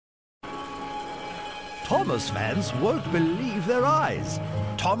Thomas fans won't believe their eyes.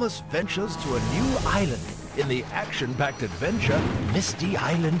 Thomas ventures to a new island in the action-packed adventure, Misty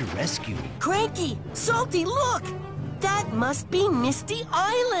Island Rescue. Cranky! Salty, look! That must be Misty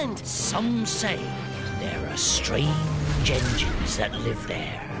Island! Some say there are strange engines that live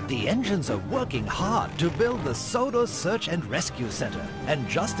there. The engines are working hard to build the Soda Search and Rescue Center, and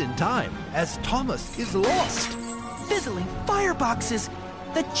just in time, as Thomas is lost. Fizzling fireboxes!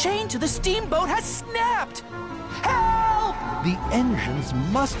 The chain to the steamboat has snapped! Help! The engines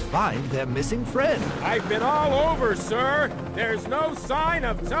must find their missing friend. I've been all over, sir. There's no sign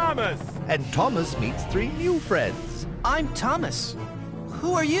of Thomas. And Thomas meets 3 new friends. I'm Thomas.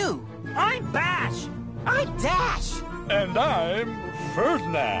 Who are you? I'm Bash! I'm Dash! And I'm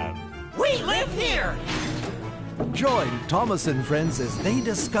Ferdinand. We live here! Join Thomas and friends as they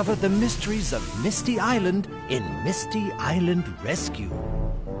discover the mysteries of Misty Island in Misty Island Rescue.